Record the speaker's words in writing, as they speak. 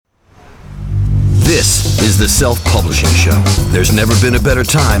is the Self-Publishing Show. There's never been a better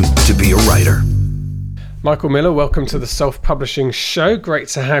time to be a writer. Michael Miller, welcome to the Self-Publishing Show. Great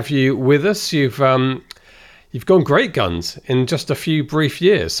to have you with us. You've gone great guns in just a few brief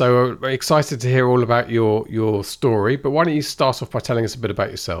years, so I'm excited to hear all about your story. But why don't you start off by telling us a bit about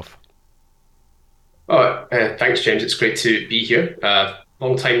yourself? Thanks, James. It's great to be here.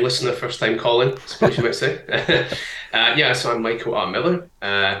 Long-time listener, first-time calling, I suppose you might say. So I'm Michael R. Miller.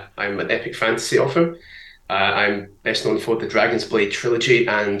 I'm an epic fantasy author. I'm best known for the Dragon's Blade trilogy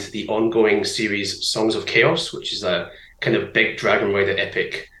and the ongoing series Songs of Chaos, which is a kind of big Dragon Rider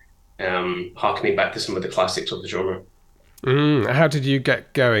epic, harkening back to some of the classics of the genre. How did you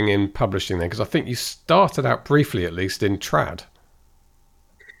get going in publishing then? Because I think you started out briefly, at least, in trad.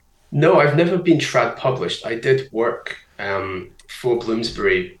 No, I've never been trad published. I did work for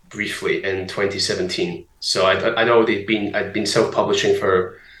Bloomsbury briefly in 2017. So I'd been self-publishing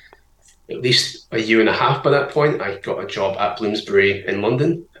for at least a year and a half by that point. I got a job at Bloomsbury in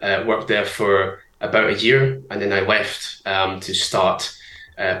London, worked there for about a year, and then I left to start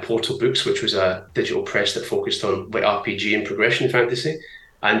Portal Books, which was a digital press that focused on like RPG and progression fantasy.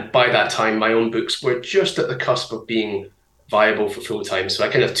 And by that time, my own books were just at the cusp of being viable for full time. So I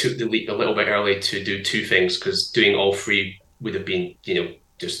kind of took the leap a little bit early to do two things, because doing all three would have been,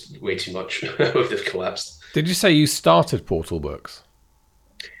 just way too much. Would have collapsed. Did you say you started Portal Books?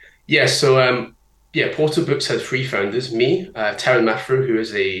 Yeah, so Portal Books had three founders: me, Taryn Maffrew, who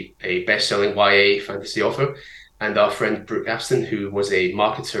is a best-selling YA fantasy author, and our friend Brooke Aston, who was a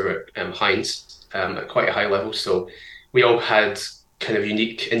marketer at Heinz at quite a high level. So we all had kind of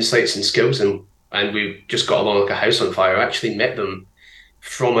unique insights and skills, and we just got along like a house on fire. I actually met them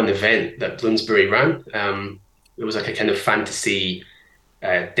from an event that Bloomsbury ran. It was like a kind of fantasy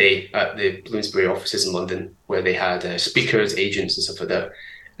day at the Bloomsbury offices in London, where they had speakers, agents, and stuff like that.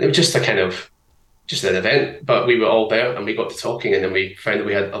 And it was just an event, but we were all there and we got to talking, and then we found that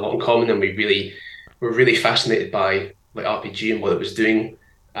we had a lot in common, and we were really fascinated by like RPG and what it was doing,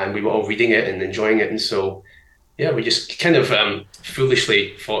 and we were all reading it and enjoying it. And so, yeah, we just kind of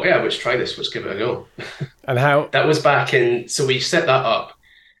foolishly thought, let's try this, let's give it a go. And how? That was so we set that up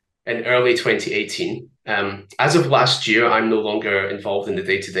in early 2018. As of last year, I'm no longer involved in the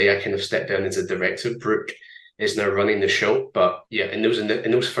day-to-day. I kind of stepped down as a director. Brooke is now running the show. But yeah, in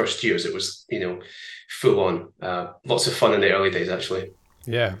those first years, it was, full on. Lots of fun in the early days, actually.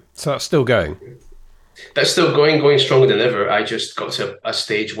 Yeah. So that's still going. That's still going stronger than ever. I just got to a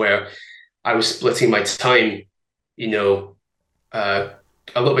stage where I was splitting my time, a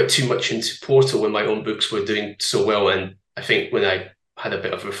little bit too much into Portal when my own books were doing so well. And I think when I had a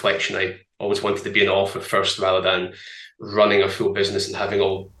bit of reflection, I always wanted to be an author first, rather than running a full business and having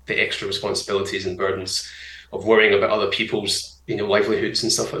all the extra responsibilities and burdens of worrying about other people's, livelihoods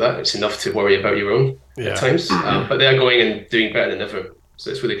and stuff like that. It's enough to worry about your own at times. But they're going and doing better than ever. So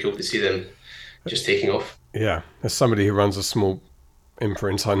it's really cool to see them just taking off. Yeah. As somebody who runs a small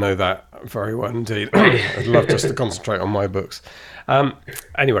imprint, I know that very well indeed. I'd love just to concentrate on my books.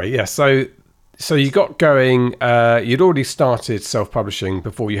 Anyway, yeah. So you got going. You'd already started self-publishing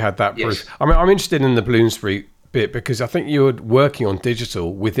before you had that brief. Yes. I mean, I'm interested in the Bloomsbury bit, because I think you were working on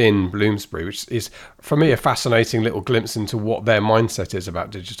digital within Bloomsbury, which is, for me, a fascinating little glimpse into what their mindset is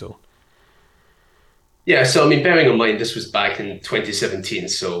about digital. Yeah, so I mean, bearing in mind this was back in 2017,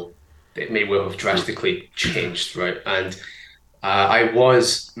 so it may well have drastically changed, right? And I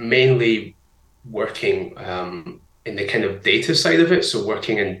was mainly working in the kind of data side of it, so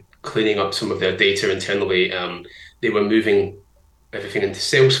working and cleaning up some of their data internally. They were moving everything into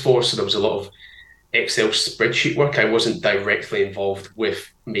Salesforce, so there was a lot of Excel spreadsheet work. I wasn't directly involved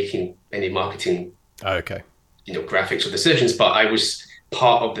with making any marketing, graphics or decisions, but I was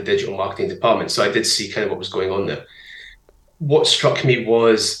part of the digital marketing department, so I did see kind of what was going on there. What struck me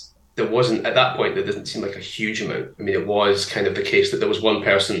was there didn't seem like a huge amount. I mean, it was kind of the case that there was one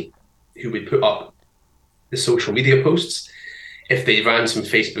person who would put up the social media posts. If they ran some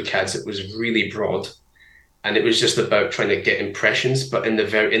Facebook ads, it was really broad, and it was just about trying to get impressions, but in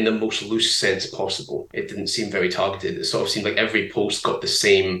the most loose sense possible. It didn't seem very targeted. It sort of seemed like every post got the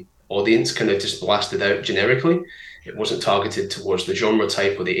same audience, kind of just blasted out generically. It wasn't targeted towards the genre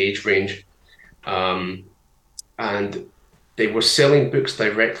type or the age range. And they were selling books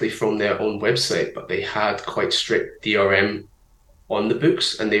directly from their own website, but they had quite strict DRM on the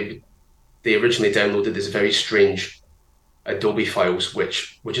books, and they originally downloaded this very strange Adobe files,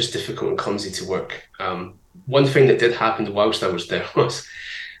 which were just difficult and clumsy to work. One thing that did happen whilst I was there was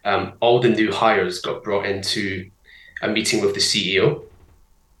all the new hires got brought into a meeting with the CEO,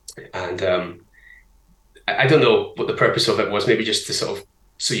 and I don't know what the purpose of it was. Maybe just to sort of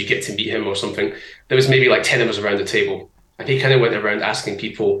so you get to meet him or something. There was maybe like 10 of us around the table, and he kind of went around asking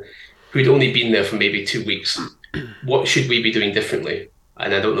people who'd only been there for maybe 2 weeks, what should we be doing differently?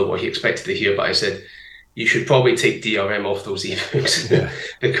 And I don't know what he expected to hear, but I said, you should probably take DRM off those ebooks Yeah.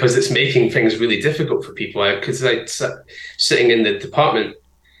 because it's making things really difficult for people. Because I sitting in the department,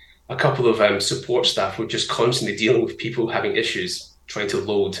 a couple of support staff were just constantly dealing with people having issues trying to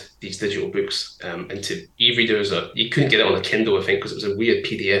load these digital books into e-readers. Or you couldn't get it on a Kindle, I think, because it was a weird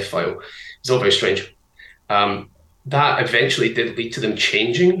PDF file. It's all very strange. That eventually did lead to them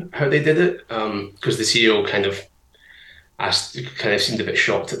changing how they did it, because the CEO kind of seemed a bit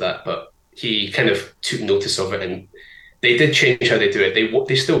shocked at that, but he kind of took notice of it, and they did change how they do it.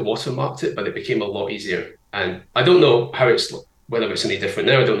 They still watermarked it, but it became a lot easier. And I don't know whether it's any different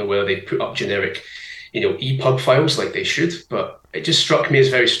now. I don't know whether they put up generic, EPUB files like they should, but it just struck me as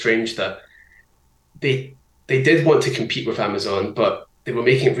very strange that they did want to compete with Amazon, but they were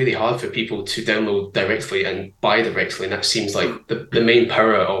making it really hard for people to download directly and buy directly. And that seems like the main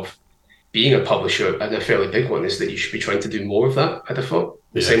power of being a publisher, and a fairly big one, is that you should be trying to do more of that, I'd have thought.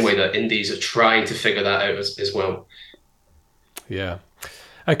 The same way that indies are trying to figure that out as well. Yeah.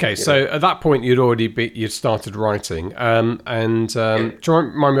 Okay, so at that point you'd started writing, and do you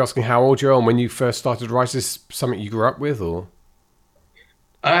mind me asking how old you are and when you first started writing? Is this something you grew up with, or?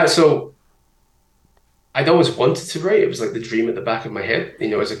 So I'd always wanted to write. It was like the dream at the back of my head,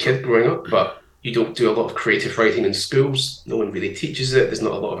 as a kid growing up, but you don't do a lot of creative writing in schools. No one really teaches it. There's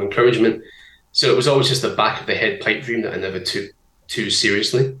not a lot of encouragement. So it was always just a back of the head pipe dream that I never took too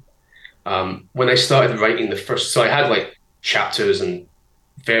seriously. When I started writing so I had like chapters and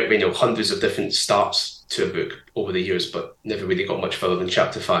hundreds of different starts to a book over the years, but never really got much further than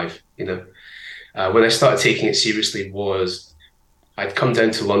chapter 5. When I started taking it seriously was I'd come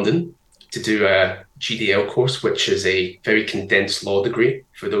down to London to do a GDL course, which is a very condensed law degree.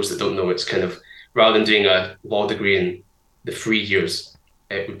 For those that don't know, it's kind of, rather than doing a law degree in the 3 years,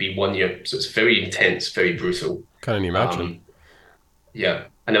 it would be 1 year. So it's very intense, very brutal. Can only imagine. Yeah.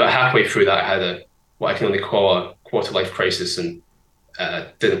 And about halfway through that, I had what I can only call a quarter life crisis, and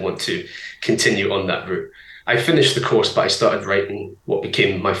didn't want to continue on that route. I finished the course, but I started writing what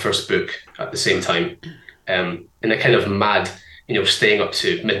became my first book at the same time. In a kind of mad, staying up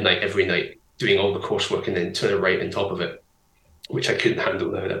to midnight every night, doing all the coursework and then trying to write on top of it, which I couldn't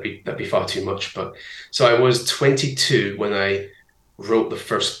handle now. That'd be far too much. But so I was 22 when I wrote the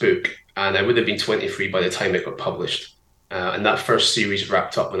first book, and I would have been 23 by the time it got published. And that first series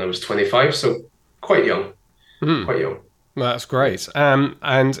wrapped up when I was 25, so quite young, quite young. Well, that's great.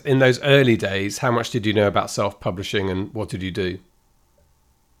 And in those early days, how much did you know about self-publishing, and what did you do?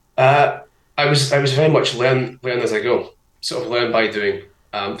 I was very much learn as I go, sort of learn by doing.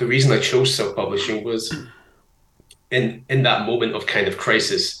 The reason I chose self-publishing was in that moment of kind of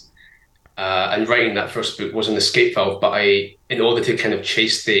crisis, and writing that first book was an escape valve. But in order to kind of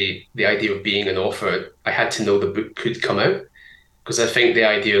chase the idea of being an author, I had to know the book could come out, because I think the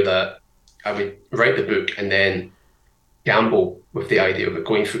idea that I would write the book and then gamble with the idea of it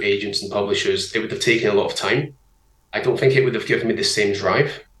going through agents and publishers, it would have taken a lot of time. I don't think it would have given me the same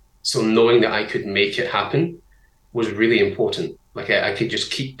drive. So knowing that I could make it happen was really important. Like I could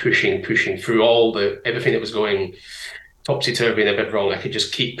just keep pushing through everything that was going topsy-turvy and a bit wrong. I could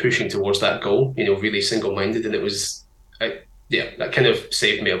just keep pushing towards that goal, really single-minded. And that kind of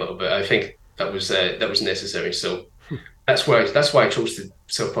saved me a little bit. I think that was necessary. So that's why I chose to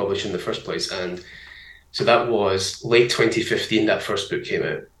self-publish in the first place. And so that was late 2015, that first book came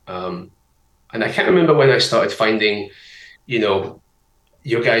out. And I can't remember when I started finding,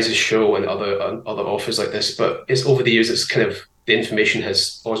 your guys' show and other authors like this, but it's over the years, it's kind of, the information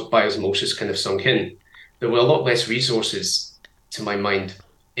has, by osmosis, kind of sunk in. There were a lot less resources, to my mind,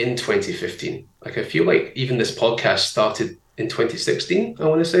 in 2015. Like, I feel like even this podcast started in 2016, I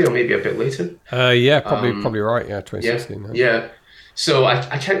want to say, or maybe a bit later. Probably right. Yeah, 2016. Yeah. So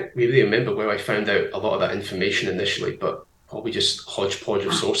I can't really remember where I found out a lot of that information initially, but probably just hodgepodge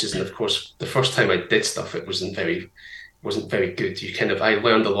of sources. And of course, the first time I did stuff, it wasn't very good. I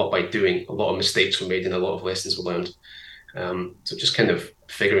learned a lot by doing. A lot of mistakes were made and a lot of lessons were learned. So just kind of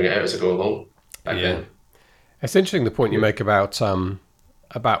figuring it out as I go along back then. It's interesting the point you make about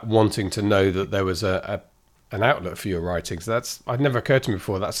wanting to know that there was an outlet for your writings. I'd never occurred to me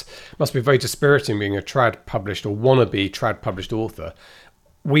before. Must be very dispiriting being a trad published or wannabe trad published author.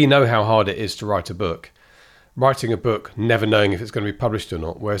 We know how hard it is to write a book. Writing a book, never knowing if it's going to be published or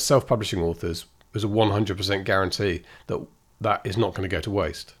not, whereas self-publishing authors, there's a 100% guarantee that is not going to go to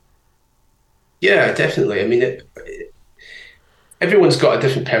waste. Yeah, definitely. I mean, everyone's got a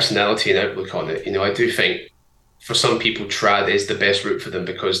different personality and outlook on it. I do think for some people, trad is the best route for them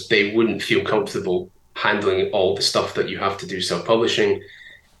because they wouldn't feel comfortable handling all the stuff that you have to do self-publishing.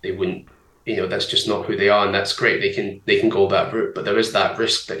 They wouldn't, that's just not who they are, and that's great. They can go that route, but there is that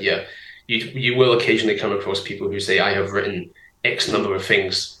risk that you will occasionally come across people who say, I have written X number of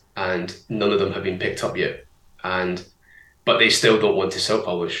things and none of them have been picked up yet, but they still don't want to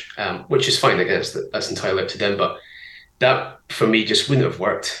self-publish, which is fine. Again, that's entirely up to them. But that for me just wouldn't have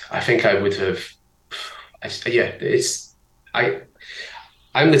worked. I think I would have. Yeah, I.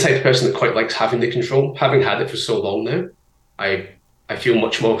 I'm the type of person that quite likes having the control. Having had it for so long now, I feel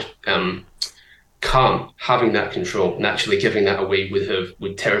much more calm having that control. Naturally, giving that away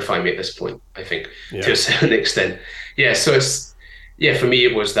would terrify me at this point. I think to a certain extent. Yeah, so for me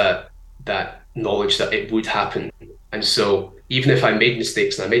it was that knowledge that it would happen, and so even if I made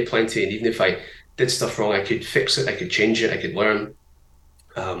mistakes, and I made plenty, and even if I did stuff wrong, I could fix it, I could change it, I could learn,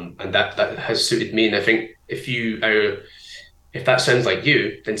 and that has suited me. And I think if that sounds like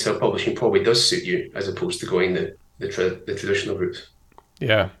you, then self-publishing probably does suit you as opposed to going the traditional route.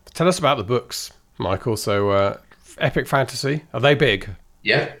 Yeah. Tell us about the books, Michael. So, epic fantasy, are they big?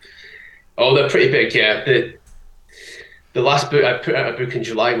 Yeah. Oh, they're pretty big. Yeah. The last book, I put out a book in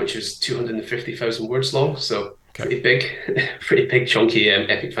July, which is 250,000 words long. So pretty big, pretty big, chunky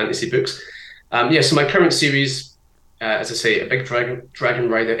epic fantasy books. So my current series, as I say, a big Dragon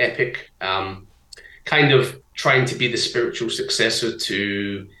Rider epic, kind of trying to be the spiritual successor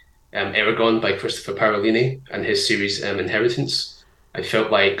to Eragon by Christopher Parolini and his series Inheritance. I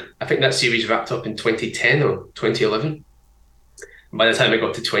think that series wrapped up in 2010 or 2011. By the time I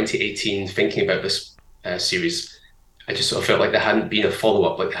got to 2018, thinking about this series, I just sort of felt like there hadn't been a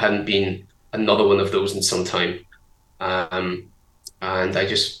follow-up, like there hadn't been another one of those in some time. And I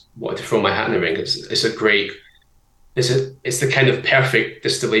just wanted to throw my hat in the ring. It's the kind of perfect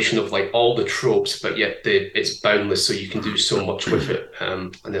distillation of like all the tropes, but yet it's boundless, so you can do so much with it.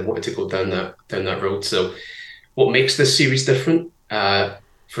 And I wanted to go down that road. So what makes this series different?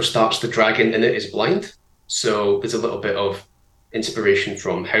 For starts, the dragon in it is blind. So there's a little bit of inspiration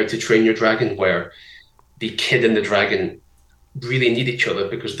from How to Train Your Dragon, where the kid and the dragon really need each other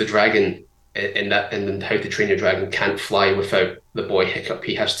because the dragon in How to Train Your Dragon can't fly without the boy Hiccup.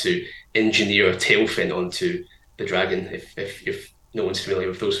 He has to engineer a tail fin onto the dragon, if no one's familiar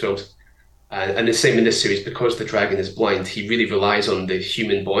with those films. And the same in this series, because the dragon is blind, he really relies on the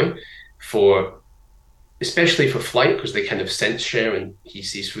human boy especially for flight, because they kind of sense share and he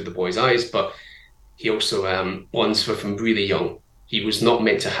sees through the boy's eyes, but he also bonds with him really young. He was not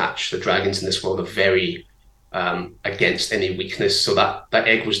meant to hatch. The dragons in this world are very against any weakness, so that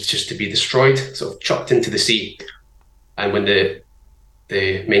egg was just to be destroyed, sort of chucked into the sea. And when the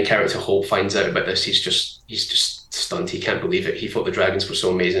main character Holt finds out about this, he's just stunned. He can't believe it. He thought the dragons were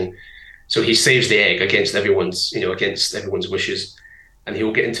so amazing, so he saves the egg against everyone's wishes, and he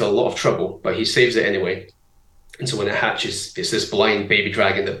will get into a lot of trouble, but he saves it anyway. And so when it hatches, it's this blind baby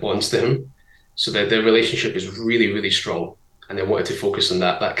dragon that bonds to him, so that their relationship is really, really strong. And I wanted to focus on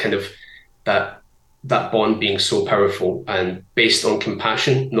that kind of that bond being so powerful and based on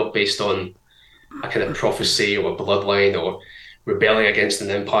compassion, not based on a kind of prophecy or a bloodline or rebelling against an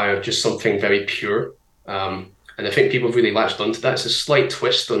empire, just something very pure. And I think people have really latched onto that. It's a slight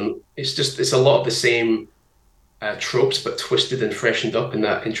twist on, it's a lot of the same tropes, but twisted and freshened up in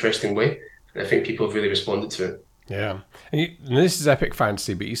that interesting way. And I think people have really responded to it. Yeah. And this is epic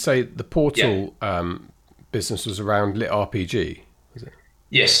fantasy, but you say the Portal business was around lit RPG, was it?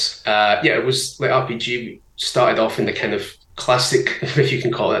 Yes. It was lit RPG. We started off in the kind of classic, if you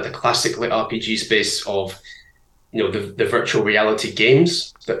can call it, the classic lit RPG space of, the virtual reality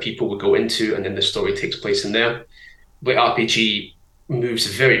games that people would go into, and then the story takes place in there. Lit RPG moves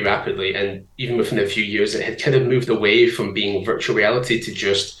very rapidly, and even within a few years, it had kind of moved away from being virtual reality to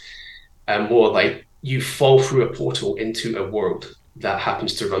just more like you fall through a portal into a world that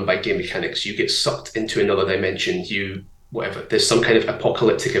happens to run by game mechanics. You get sucked into another dimension. There's some kind of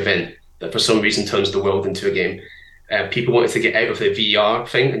apocalyptic event that for some reason turns the world into a game. People wanted to get out of the VR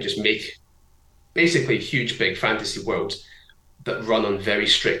thing and just make basically huge, big fantasy worlds that run on very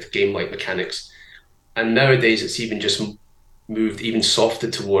strict game-like mechanics. And nowadays, it's even just moved even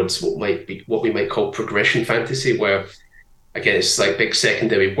softer towards what we might call progression fantasy, where again it's like big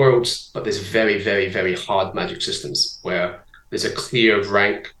secondary worlds, but there's very, very, very hard magic systems where there's a clear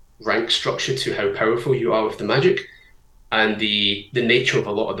rank structure to how powerful you are with the magic. And the nature of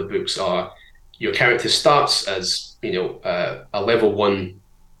a lot of the books are your character starts as a level 1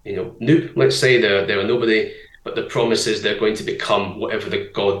 noob, let's say. They're a nobody, but the promise is they're going to become whatever the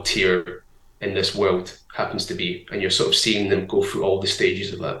god tier in this world happens to be, and you're sort of seeing them go through all the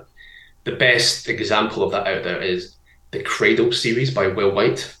stages of that. the best example of that out there is the Cradle series by Will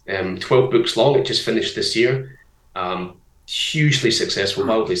White. 12 books long. It just finished this year. Hugely successful,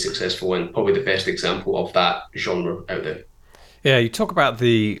 wildly successful, and probably the best example of that genre out there. Yeah, you talk about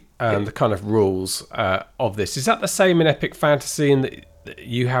the kind of rules of this. Is that the same in epic fantasy, in that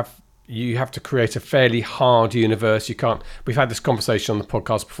you have to create a fairly hard universe? You can't. We've had this conversation on the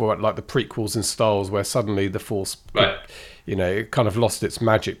podcast before, like the prequels in Star Wars, where suddenly the Force, Right. it kind of lost its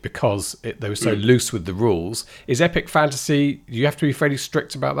magic because they were so loose with the rules. Is epic fantasy? Do you have to be fairly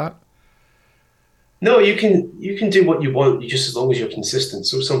strict about that? No, you can do what you want, just as long as you're consistent.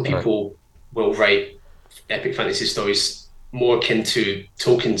 So some Right. people will write epic fantasy stories more akin to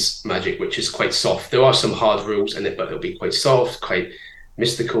Tolkien's magic, which is quite soft. There are some hard rules in it, but it'll be quite soft, quite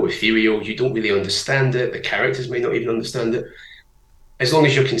mystical, ethereal. You don't really understand it. The characters may not even understand it. As long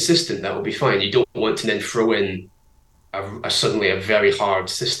as you're consistent, that will be fine. You don't want to then throw in suddenly a very hard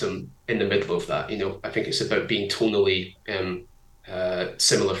system in the middle of that. I think it's about being tonally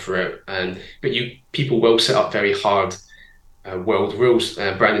similar throughout. But people will set up very hard world rules.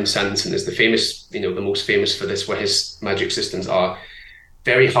 Brandon Sanderson is the most famous for this, where his magic systems are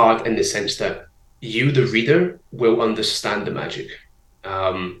very hard in the sense that you, the reader, will understand the magic.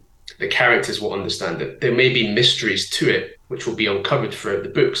 The characters will understand it. There may be mysteries to it, which will be uncovered throughout the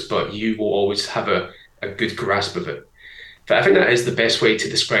books, but you will always have a good grasp of it. But I think that is the best way to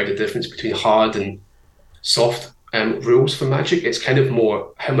describe the difference between hard and soft rules for magic. It's kind of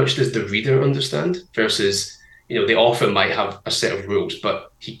more how much does the reader understand versus, the author might have a set of rules,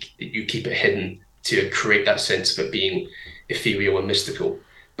 but you keep it hidden to create that sense of it being ethereal and mystical.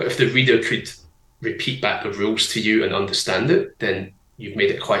 But if the reader could repeat back the rules to you and understand it, then you've made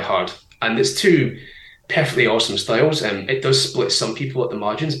it quite hard. And it's two perfectly awesome styles. It does split some people at the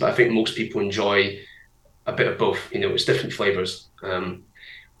margins, but I think most people enjoy a bit of both. It's different flavors.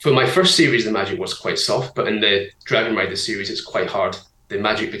 For my first series, the magic was quite soft, but in the Dragon Rider series, it's quite hard. The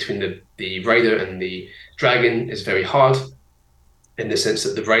magic between the rider and the dragon is very hard in the sense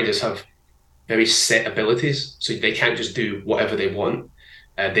that the riders have very set abilities, so they can't just do whatever they want.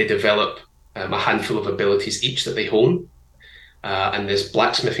 They develop a handful of abilities each that they hone. And there's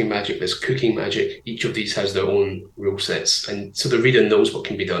blacksmithing magic, there's cooking magic. Each of these has their own rule sets. And so the reader knows what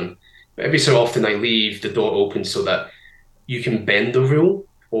can be done. But every so often I leave the door open so that you can bend the rule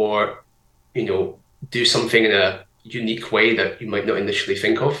or, do something in a unique way that you might not initially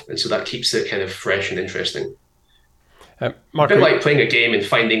think of. And so that keeps it kind of fresh and interesting. A bit like playing a game and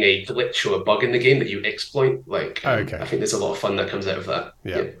finding a glitch or a bug in the game that you exploit. I think there's a lot of fun that comes out of that.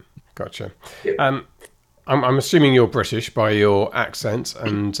 Yeah. Gotcha. Yeah. I'm assuming you're British by your accent,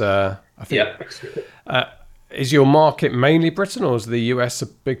 and I think. Yeah. Is your market mainly Britain, or is the US a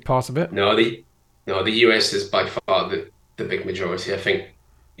big part of it? No, the US is by far the big majority. I think,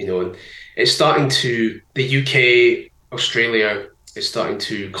 it's starting to, the UK, Australia is starting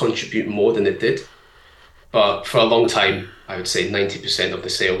to contribute more than it did. But for a long time, I would say 90% of the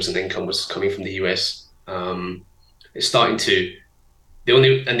sales and income was coming from the US. It's starting to,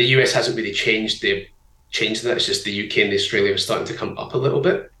 and the US hasn't really changed that. It's just the UK and the Australia are starting to come up a little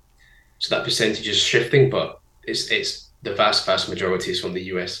bit. So that percentage is shifting, but it's the vast majority is from the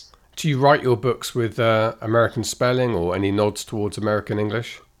US. Do you write your books with American spelling or any nods towards American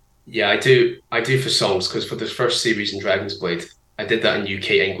English? Yeah, I do. I do for songs, because for the first series in Dragon's Blade, I did that in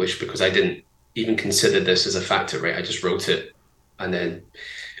UK English because I didn't even consider this as a factor, right? I just wrote it, and then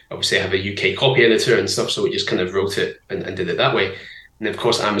obviously I have a UK copy editor and stuff, so we just kind of wrote it and did it that way. And of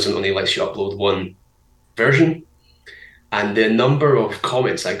course, Amazon only lets you upload one version. And the number of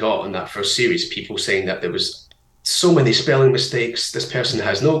comments I got on that first series, people saying that there was so many spelling mistakes, this person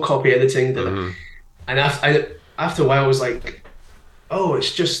has no copy editing. Mm-hmm. And after a while, I was like, oh,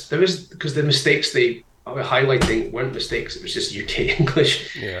 it's just, there is, because the mistakes they were highlighting weren't mistakes, it was just UK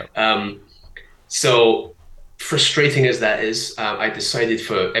English. Yeah. So frustrating as that is, I decided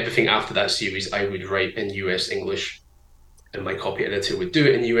for everything after that series, I would write in US English, and my copy editor would do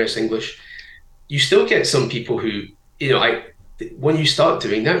it in US English. You still get some people who, when you start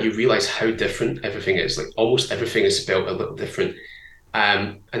doing that, you realize how different everything is. Like almost everything is spelled a little different.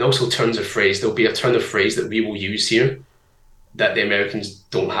 And also turns of phrase. There'll be a turn of phrase that we will use here that the Americans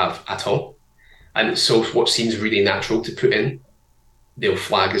don't have at all. And so what seems really natural to put in, they'll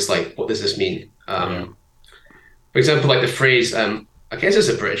flag as like, what does this mean? For example, like the phrase, I guess it's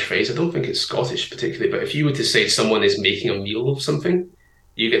a British phrase. I don't think it's Scottish particularly, but if you were to say someone is making a meal of something,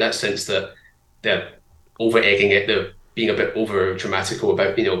 you get that sense that they're over egging it, they're being a bit over dramatical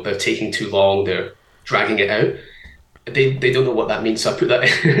about, they're taking too long, they're dragging it out. They don't know what that means. So I put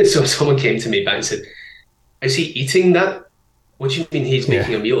that in. So someone came to me back and said, is he eating that what do you mean he's Yeah,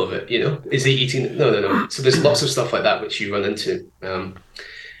 making a meal of it? Is he eating? No, no, no. So there's lots of stuff like that which you run into.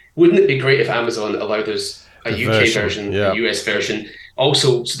 Wouldn't it be great if Amazon allowed us a the UK version. version, a Yeah, US version,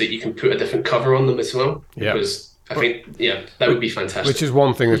 also so that you can put a different cover on them as well? yeah. Because I But think, yeah, that would be which fantastic. is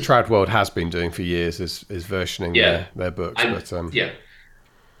one thing the trad world has been doing for years is versioning Yeah, their books. and But yeah,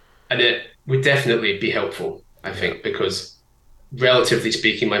 and it would definitely be helpful, I yeah, think, because relatively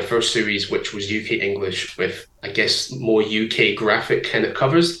speaking, my first series, which was UK English with, I guess, more UK graphic kind of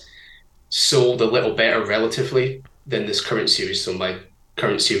covers, sold a little better relatively than this current series. So my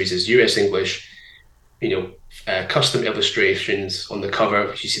current series is US English, custom illustrations on the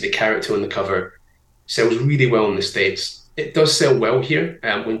cover. You see the character on the cover. Sells really well in the States. It does sell well here.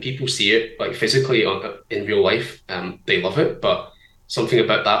 When people see it like physically in real life, they love it. But something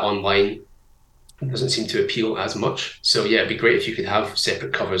about that online doesn't seem to appeal as much. So yeah, it'd be great if you could have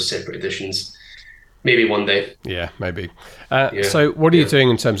separate covers, separate editions. Maybe one day. yeah, maybe. Yeah, So, what are you yeah. doing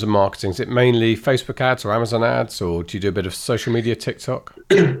in terms of marketing? Is it mainly Facebook ads or Amazon ads, or do you do a bit of social media, TikTok?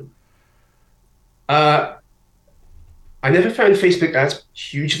 Uh, I never found Facebook ads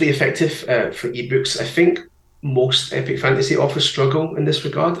hugely effective for ebooks. I think most epic fantasy authors struggle in this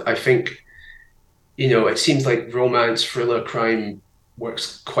regard. I think, it seems like romance, thriller, crime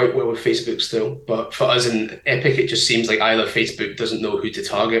works quite well with Facebook still. But for us in epic, it just seems like either Facebook doesn't know who to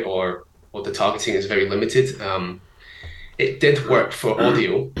target or the targeting is very limited. It did work for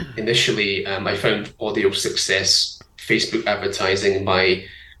audio. Initially, I found audio success, Facebook advertising my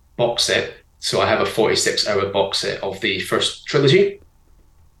box set. So I have a 46-hour box set of the first trilogy,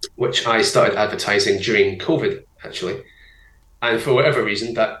 which I started advertising during COVID, actually. And for whatever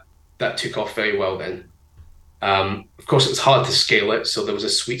reason, that took off very well then. Of course, it was hard to scale it, so there was a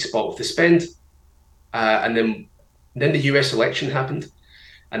sweet spot with the spend. And then the US election happened,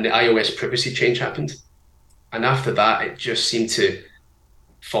 and the iOS privacy change happened. And after that, it just seemed to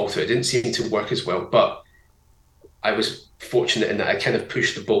falter. It didn't seem to work as well. But I was fortunate in that I kind of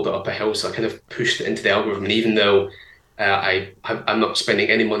pushed the boulder up a hill, so I kind of pushed it into the algorithm. And even though I'm not spending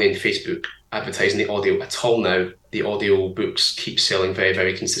any money in Facebook advertising the audio at all now, the audio books keep selling very,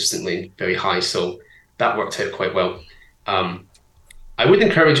 very consistently, very high. So that worked out quite well. Um, I would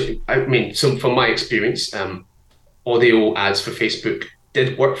encourage, I mean, so from my experience, audio ads for Facebook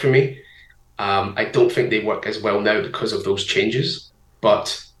did work for me. I don't think they work as well now because of those changes,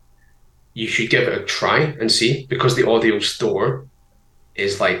 but you should give it a try and see because the audio store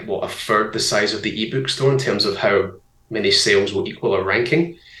is like what a third the size of the ebook store in terms of how many sales will equal a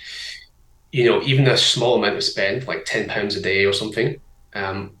ranking. Even a small amount of spend, like £10 a day or something,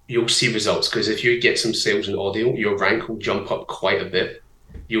 you'll see results because if you get some sales in audio, your rank will jump up quite a bit.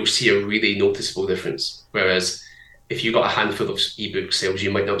 You'll see a really noticeable difference. Whereas if you got a handful of ebook sales, you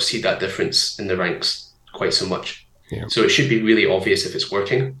might not see that difference in the ranks quite so much. Yeah. So it should be really obvious if it's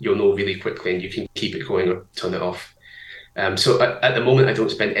working. You'll know really quickly and you can keep it going or turn it off. So at the moment, I don't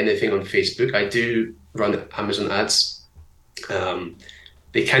spend anything on Facebook. I do run Amazon ads. Um,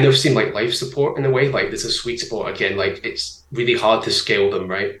 they kind of seem like life support in a way. Like there's a sweet spot again. Like it's really hard to scale them,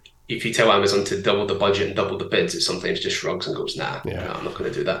 right? If you tell Amazon to double the budget and double the bids, it sometimes just shrugs and goes, "Nah, Yeah. no, I'm not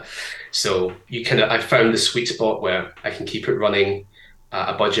going to do that." So I found the sweet spot where I can keep it running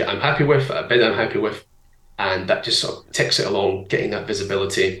a budget I'm happy with, a bid I'm happy with, and that just sort of ticks it along, getting that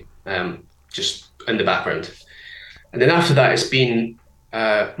visibility just in the background. And then after that, it's been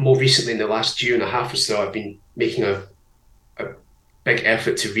more recently in the last year and a half or so, I've been making a big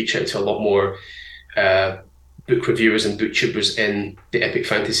effort to reach out to a lot more uh, book reviewers and booktubers in the epic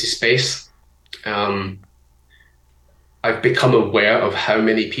fantasy space. Um, I've become aware of how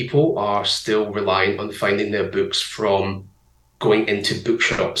many people are still relying on finding their books from going into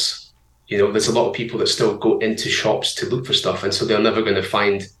bookshops. There's a lot of people that still go into shops to look for stuff, and so they're never going to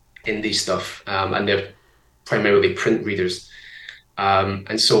find indie stuff, and they're primarily print readers.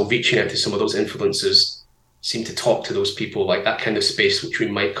 And so reaching out to some of those influencers seem to talk to those people like that kind of space, which we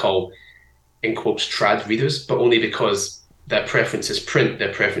might call in quotes trad readers, but only because their preference is print,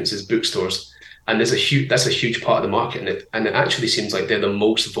 their preference is bookstores. And that's a huge part of the market. And it actually seems like they're the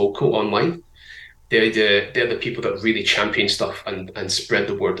most vocal online. They're the people that really champion stuff and spread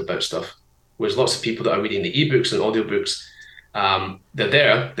the word about stuff. Whereas lots of people that are reading the ebooks and audiobooks, they're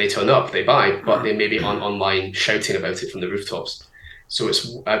there, they turn up, they buy, but they may be online shouting about it from the rooftops. So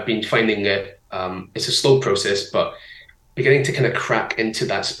I've been finding it's a slow process, but beginning to kind of crack into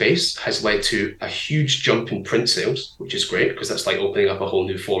that space has led to a huge jump in print sales, which is great because that's like opening up a whole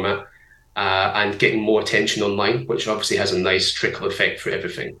new format and getting more attention online, which obviously has a nice trickle effect for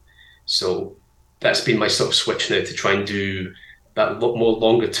everything. So that's been my sort of switch now to try and do that more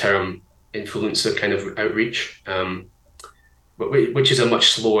longer term influencer kind of outreach, which is a much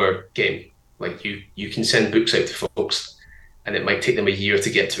slower game. Like you can send books out to folks, and it might take them a year to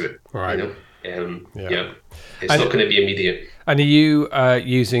get to it. Right. Yeah. Yeah, it's not going to be immediate. And are you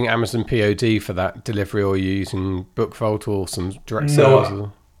using Amazon POD for that delivery, or are you using Book Vault or some direct sales?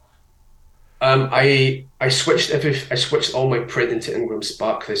 No, I switched all my print into Ingram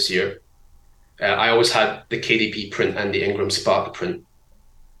Spark this year. I always had the KDP print and the Ingram Spark print.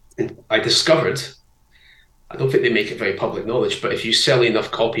 And I discovered, I don't think they make it very public knowledge, but if you sell enough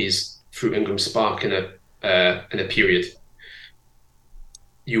copies through Ingram Spark in a period,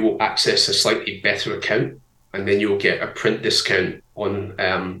 you will access a slightly better account, and then you'll get a print discount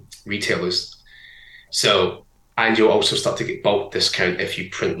on retailers. So, and you'll also start to get bulk discount if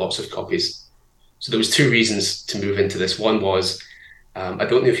you print lots of copies. So there was two reasons to move into this. One was, I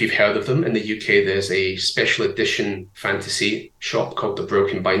don't know if you've heard of them. In the UK, there's a special edition fantasy shop called The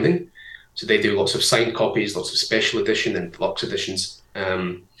Broken Binding. So they do lots of signed copies, lots of special edition and deluxe editions.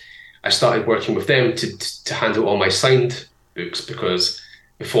 I started working with them to handle all my signed books, because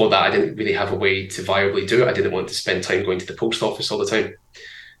before that, I didn't really have a way to viably do it. I didn't want to spend time going to the post office all the time.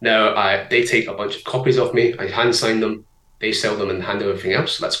 Now they take a bunch of copies of me, I hand sign them, they sell them and handle everything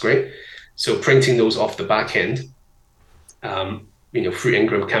else. So that's great. So printing those off the back end, through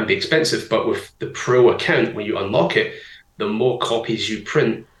Ingram can be expensive, but with the Pro account, when you unlock it, the more copies you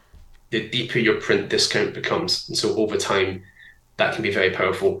print, the deeper your print discount becomes. And so over time, that can be very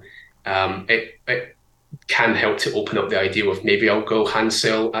powerful. It can help to open up the idea of maybe I'll go hand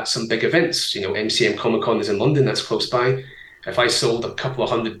sell at some big events. MCM Comic Con is in London, that's close by. If I sold a couple of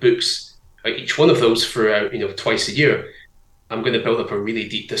hundred books, each one of those for twice a year, I'm going to build up a really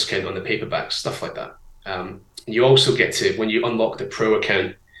deep discount on the paperbacks, stuff like that. You also get to, when you unlock the Pro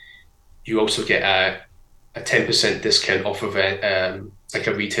account, you also get a 10% discount off of like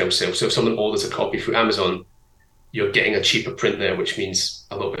a retail sale. So if someone orders a copy through Amazon, you're getting a cheaper print there, which means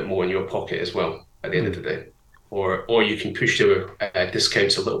a little bit more in your pocket as well at the end of the day. Or you can push your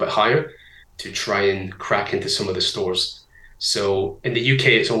discounts a little bit higher to try and crack into some of the stores. So in the UK,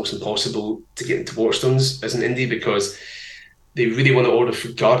 it's almost impossible to get into Waterstones as an indie, because they really want to order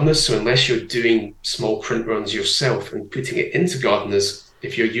through gardeners. So unless you're doing small print runs yourself and putting it into gardeners,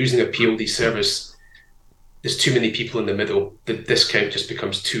 if you're using a POD service, there's too many people in the middle. The discount just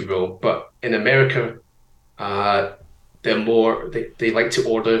becomes too low. But in America, they like to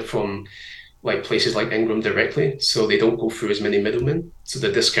order from like places like Ingram directly, so they don't go through as many middlemen. So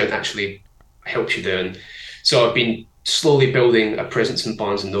the discount actually helps you there. And so I've been slowly building a presence in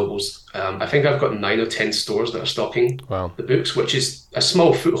Barnes and Nobles. I think I've got 9 or 10 stores that are stocking the books, which is a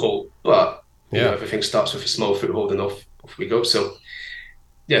small foothold, but everything starts with a small foothold, and off we go. So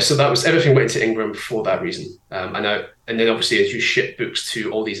so that was, everything went into Ingram for that reason. And then obviously, as you ship books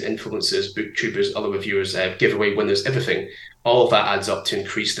to all these influencers, booktubers, other reviewers, giveaway winners, everything, all of that adds up to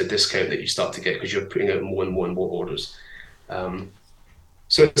increase the discount that you start to get, because you're putting out more and more and more orders.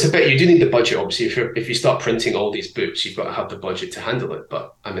 So it's a bit, you do need the budget, obviously. If you start printing all these books, you've got to have the budget to handle it.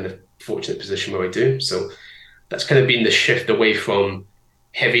 But I'm in a fortunate position where I do. So that's kind of been the shift away from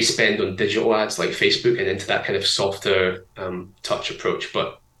heavy spend on digital ads like Facebook and into that kind of softer touch approach,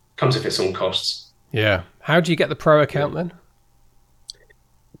 but comes with its own costs. Yeah. How do you get the Pro account then?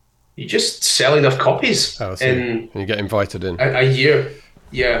 You just sell enough copies. Oh, and you get invited in. A year.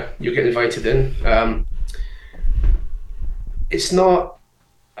 Yeah, you get invited in. It's not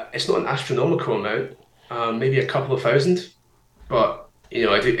an astronomical amount, maybe a couple of thousand, but it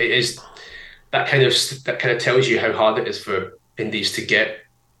is that kind of tells you how hard it is for indies to get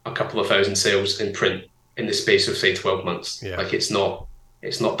a couple of thousand sales in print in the space of, say, 12 months. Yeah. Like it's not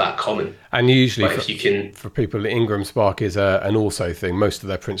that common. And usually for people, Ingram Spark is an also thing. Most of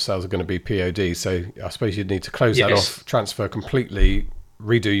their print sales are going to be POD. So I suppose you'd need to close that off, transfer completely,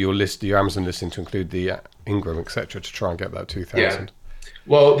 redo your list, your Amazon listing to include the Ingram, etc., to try and get that 2,000. Yeah.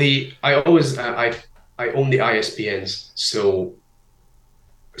 Well, I own the ISBNs, so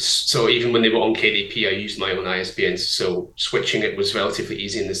even when they were on KDP, I used my own ISBNs. So switching it was relatively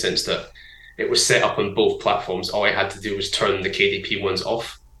easy in the sense that it was set up on both platforms. All I had to do was turn the KDP ones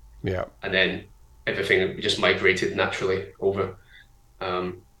off. Yeah. And then everything just migrated naturally over.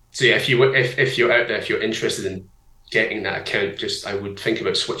 So yeah, if you're out there, if you're interested in getting that account, I would think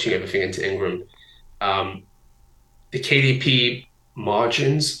about switching everything into Ingram. The KDP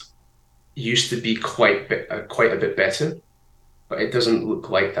margins used to be quite a bit better, but it doesn't look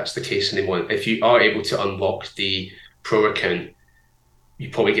like that's the case anymore. If you are able to unlock the Pro account, you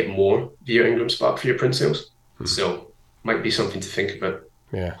probably get more via Ingram Spark for your print sales. So might be something to think about.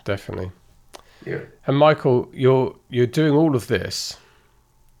 Yeah, definitely. Yeah. And Michael, you're doing all of this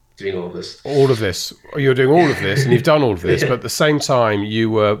doing all of this. All of this, you're doing all of this, and you've done all of this, but Yeah. at the same time,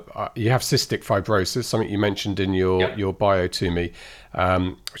 you have cystic fibrosis, something you mentioned in Yeah. your bio to me,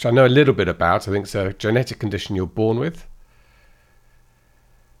 which I know a little bit about. I think it's a genetic condition you're born with.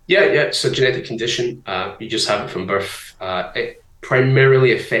 Yeah, yeah. So genetic condition, you just have it from birth. It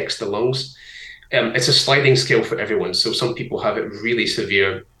primarily affects the lungs. It's a sliding scale for everyone. So some people have it really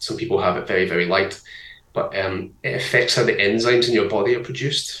severe, some people have it very, very light, but it affects how the enzymes in your body are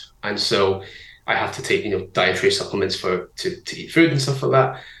produced. And so I have to take, dietary supplements to eat food and stuff like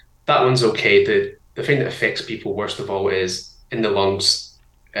that. That one's okay. The thing that affects people worst of all is in the lungs,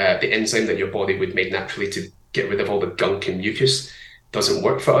 the enzyme that your body would make naturally to get rid of all the gunk and mucus doesn't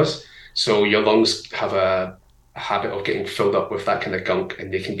work for us. So your lungs have a habit of getting filled up with that kind of gunk,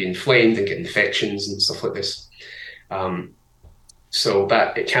 and they can be inflamed and get infections and stuff like this. Um, so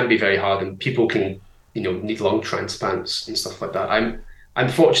that it can be very hard, and people can, need lung transplants and stuff like that. I'm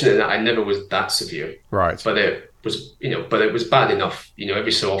fortunate that I never was that severe, Right. but it was bad enough.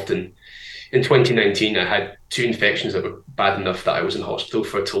 Every so often in 2019, I had two infections that were bad enough that I was in hospital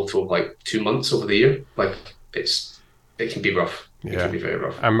for a total of like 2 months over the year. Like it can be rough. It can Yeah. be very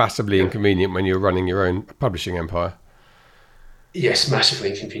rough. And massively Yeah. inconvenient when you're running your own publishing empire. Yes,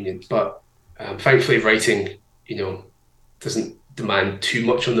 massively inconvenient, but thankfully writing, doesn't demand too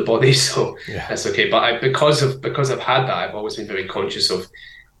much on the body, so Yeah. that's okay. But because I've had that, I've always been very conscious of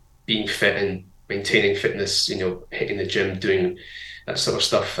being fit and maintaining fitness. Hitting the gym, doing that sort of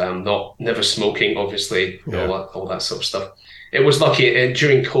stuff. Not never smoking, obviously, Yeah. all that sort of stuff. It was lucky, and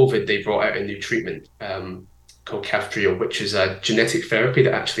during COVID, they brought out a new treatment called Kaftrio, which is a genetic therapy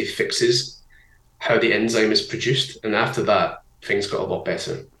that actually fixes how the enzyme is produced. And after that, things got a lot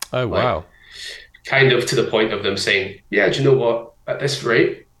better. Oh, Like wow. kind of to the point of them saying, yeah, do you know what? At this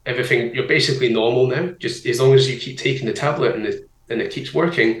rate, everything you're basically normal now. Just as long as you keep taking the tablet and it keeps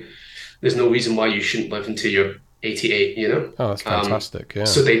working, there's no reason why you shouldn't live until you're 88, Oh, that's fantastic. Yeah.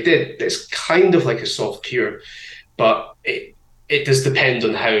 So they did. It's kind of like a soft cure, but it does depend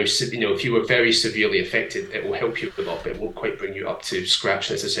on how, if you were very severely affected, it will help you a lot, but it won't quite bring you up to scratch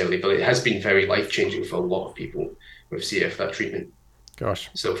necessarily. But it has been very life-changing for a lot of people with CF, that treatment. Gosh.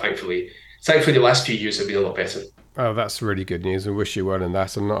 So thankfully, the last few years have been a lot better. Oh, that's really good news. I wish you well in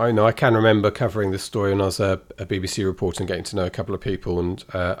that. And I know I can remember covering this story when I was a BBC reporter and getting to know a couple of people. And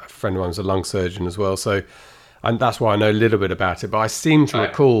a friend of mine was a lung surgeon as well. So, and that's why I know a little bit about it. But I seem to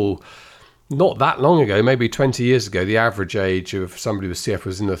recall not that long ago, maybe 20 years ago, the average age of somebody with CF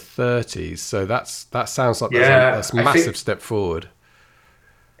was in the 30s. So that sounds like that's a massive step forward.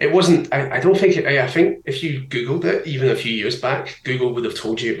 It wasn't. I don't think. I think if you Googled it, even a few years back, Google would have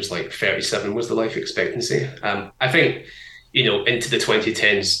told you it was like 37 was the life expectancy. I think, into the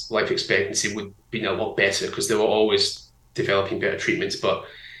 2010s, life expectancy would have been a lot better because they were always developing better treatments. But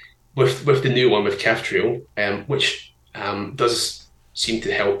with the new one with Kaftrio, which does seem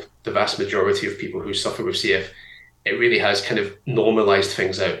to help the vast majority of people who suffer with CF, it really has kind of normalized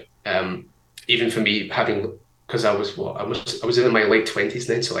things out. Even for me, having because I was in my late 20s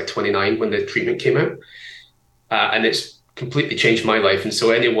then, so like 29 when the treatment came out, and it's completely changed my life. And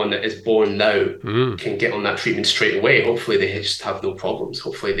so anyone that is born now can get on that treatment straight away. Hopefully, they just have no problems.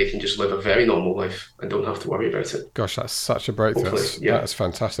 Hopefully, they can just live a very normal life and don't have to worry about it. Gosh, that's such a breakthrough. That's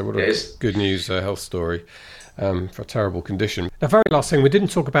fantastic. What a good news health story. For a terrible condition. Now, very last thing, we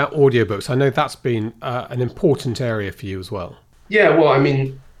didn't talk about audiobooks. I know that's been an important area for you as well. Yeah, well, I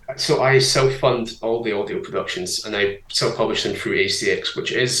mean, so I self-fund all the audio productions and I self-publish them through ACX,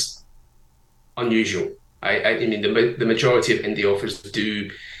 which is unusual. I mean, the majority of indie authors do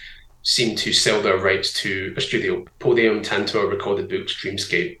seem to sell their rights to a studio, Podium, Tantor, Recorded Books,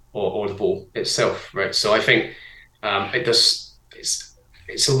 Dreamscape, or Audible itself, right? So I think it's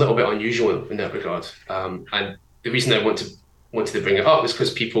a little bit unusual in that regard. And the reason I wanted to bring it up is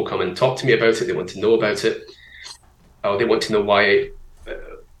because people come and talk to me about it. They want to know about it. They want to know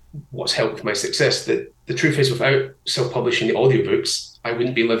what's helped with my success. The truth is, without self-publishing the audiobooks, I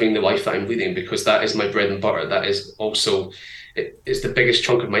wouldn't be living the life that I'm leading because that is my bread and butter. That is also, it's the biggest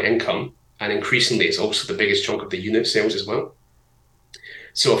chunk of my income. And increasingly, it's also the biggest chunk of the unit sales as well.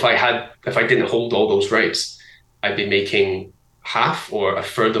 So if I didn't hold all those rights, I'd be making half or a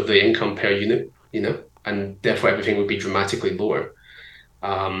third of the income per unit, and therefore everything would be dramatically lower.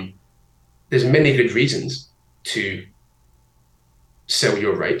 There's many good reasons to sell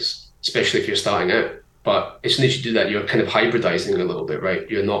your rights, especially if you're starting out. But as soon as you do that, you're kind of hybridizing a little bit, right?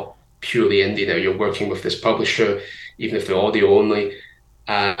 You're not purely indie now. You're working with this publisher, even if they're audio only.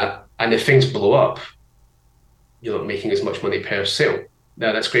 And if things blow up, you're not making as much money per sale.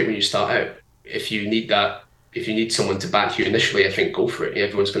 Now, that's great when you start out. If you need that if you need someone to back you initially, I think go for it.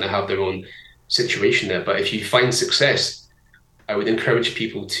 Everyone's going to have their own situation there. But if you find success, I would encourage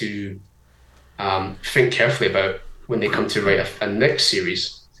people to think carefully about when they come to write a next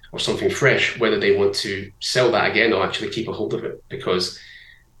series or something fresh, whether they want to sell that again or actually keep a hold of it. Because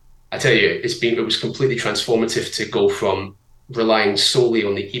I tell you, it was completely transformative to go from relying solely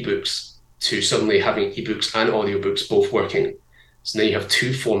on the ebooks to suddenly having ebooks and audiobooks both working. So now you have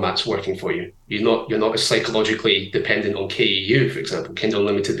two formats working for you. You're not as psychologically dependent on KEU, for example. Kindle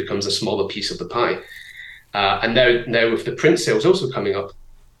Unlimited becomes a smaller piece of the pie. And now with the print sales also coming up,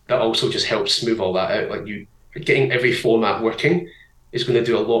 that also just helps smooth all that out. Like you getting every format working is going to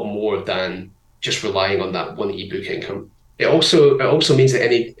do a lot more than just relying on that one ebook income. It also means that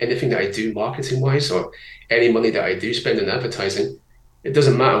anything that I do marketing wise or any money that I do spend in advertising, it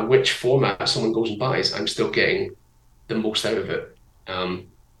doesn't matter which format someone goes and buys, I'm still getting the most out of it.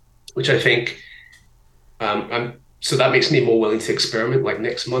 Which I think so that makes me more willing to experiment. Like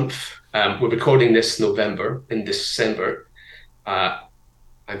next month, we're recording this November. In December,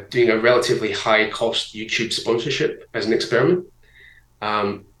 I'm doing a relatively high cost YouTube sponsorship as an experiment.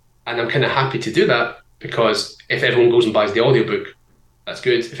 And I'm kind of happy to do that because if everyone goes and buys the audiobook, that's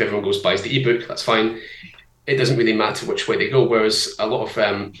good. If everyone goes and buys the ebook, that's fine. It doesn't really matter which way they go. Whereas a lot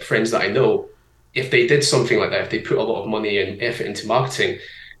of friends that I know, if they did something like that, if they put a lot of money and effort into marketing,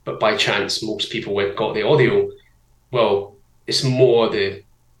 but by chance most people got the audio, well, it's more the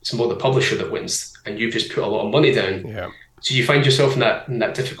publisher that wins, and you've just put a lot of money down. Yeah. So you find yourself in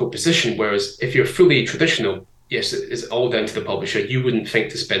that difficult position. Whereas if you're fully traditional, yes, it's all down to the publisher. You wouldn't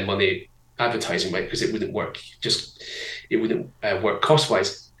think to spend money advertising, right? Because it wouldn't work. It wouldn't work cost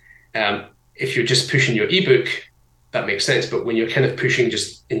wise. If you're just pushing your ebook, that makes sense. But when you're kind of pushing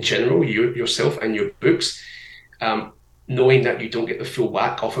just in general, yourself and your books, knowing that you don't get the full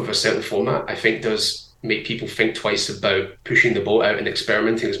whack off of a certain format, I think does make people think twice about pushing the boat out and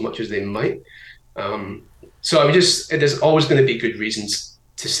experimenting as much as they might. So there's always going to be good reasons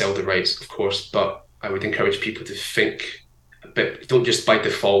to sell the rights, of course, but I would encourage people to think a bit, don't just by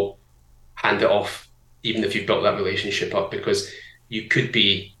default hand it off, even if you've built that relationship up, because you could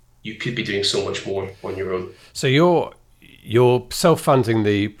be doing so much more on your own. So you're self-funding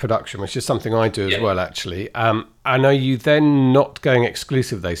the production, which is something I do as well, actually. And are you then not going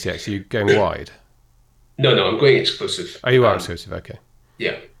exclusive with ACX? Are you going wide? No, I'm going exclusive. Oh, you are exclusive, okay.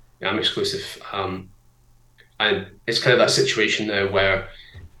 Yeah, I'm exclusive. And it's kind of that situation now where,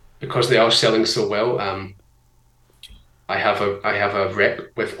 because they are selling so well, I have a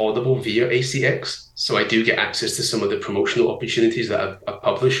rep with Audible via ACX, so I do get access to some of the promotional opportunities that a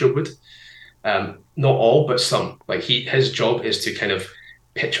publisher would. Not all, but some. Like his job is to kind of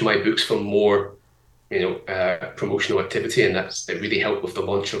pitch my books for more, promotional activity, and it really helped with the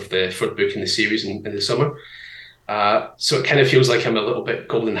launch of the third book in the series in the summer. So it kind of feels like I'm a little bit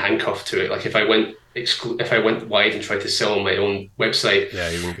golden handcuffed to it. Like if I went wide and tried to sell on my own website, yeah,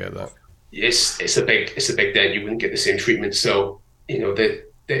 you wouldn't get that. It's a big dent. You wouldn't get the same treatment. So that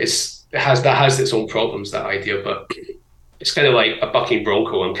has its own problems, that idea, but it's kind of like a bucking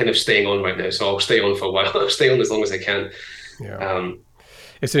bronco. I'm kind of staying on right now, so I'll stay on for a while. I'll stay on as long as I can. Yeah.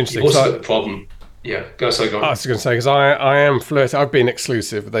 It's interesting. You've also got the problem. Yeah, go on. I was going to say, because I am flirting. I've been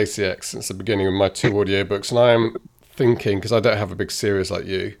exclusive with ACX since the beginning of my 2 audiobooks, and I am thinking, because I don't have a big series like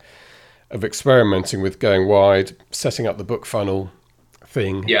you, of experimenting with going wide, setting up the book funnel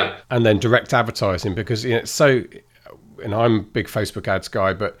thing, and then direct advertising, because it's so. And I'm a big Facebook ads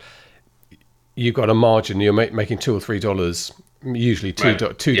guy, but you've got a margin. You're making $2 or $3, usually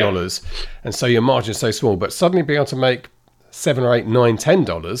 $2, and so your margin is so small. But suddenly being able to make $7 or $8, $9,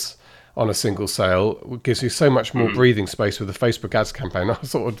 $10 on a single sale gives you so much more breathing space with the Facebook ads campaign. I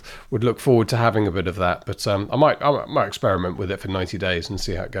sort of would look forward to having a bit of that, but I might experiment with it for 90 days and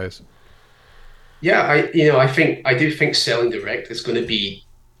see how it goes. Yeah, I do think selling direct is going to be,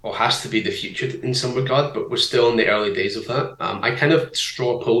 or has to be, the future in some regard, but we're still in the early days of that. I kind of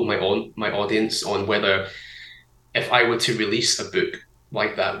straw polled my audience on whether, if I were to release a book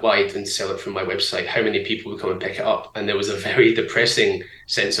like that wide and sell it from my website, how many people would come and pick it up? And there was a very depressing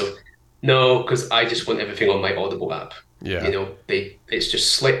sense of, no, because I just want everything on my Audible app. Yeah. It's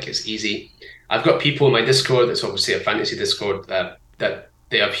just slick, it's easy. I've got people in my Discord, it's obviously a fantasy Discord, that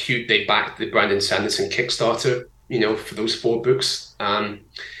they backed the Brandon Sanderson Kickstarter, for those 4 books. And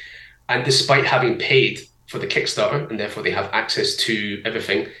despite having paid for the Kickstarter, and therefore they have access to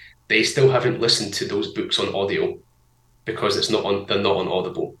everything, they still haven't listened to those books on audio because they're not on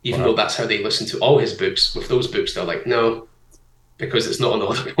Audible. Even though that's how they listen to all his books. With those books, they're like, no, because it's not on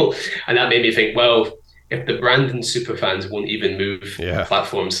Audible. And that made me think, well, if the Brandon superfans won't even move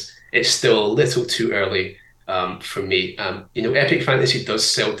platforms, it's still a little too early for me. Epic Fantasy does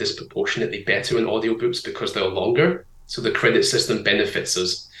sell disproportionately better in audiobooks because they're longer. So the credit system benefits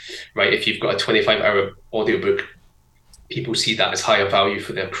us, right? If you've got a 25-hour audiobook, people see that as higher value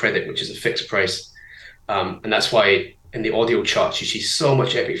for their credit, which is a fixed price. And that's why in the audio charts, you see so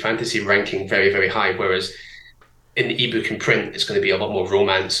much epic fantasy ranking very, very high, whereas in the ebook and print, it's going to be a lot more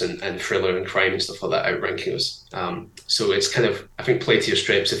romance and thriller and crime and stuff like that outranking us. So it's kind of, I think, play to your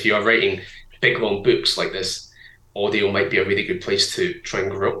strengths. If you are writing big, long books like this, audio might be a really good place to try and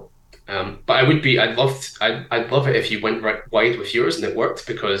grow. But I'd love it if you went wide with yours and it worked,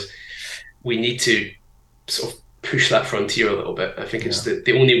 because we need to sort of push that frontier a little bit. I think it's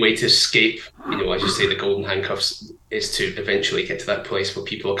the only way to escape, as you say, the golden handcuffs, is to eventually get to that place where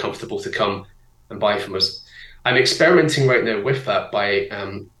people are comfortable to come and buy from us. I'm experimenting right now with that by,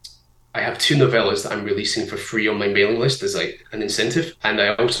 I have 2 novellas that I'm releasing for free on my mailing list as like an incentive, and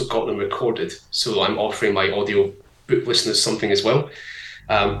I also got them recorded. So I'm offering my audio book listeners something as well,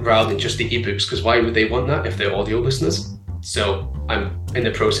 rather than just the ebooks, because why would they want that if they're audio listeners? So I'm in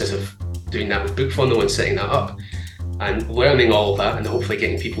the process of doing that with BookFunnel and setting that up and learning all of that, and hopefully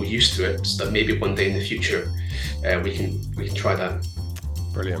getting people used to it, so that maybe one day in the future we can try that.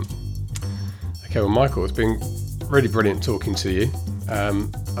 Brilliant. Okay, well, Michael, it's been really brilliant talking to you.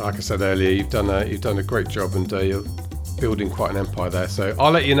 Like I said earlier, you've done a great job, and you're building quite an empire there. So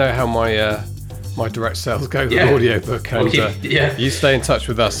I'll let you know how my direct sales go with audiobook, and you stay in touch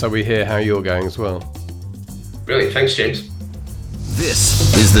with us so we hear how you're going as well. Brilliant, thanks, James.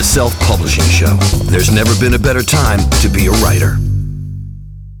 This is the Self-Publishing Show. There's never been a better time to be a writer.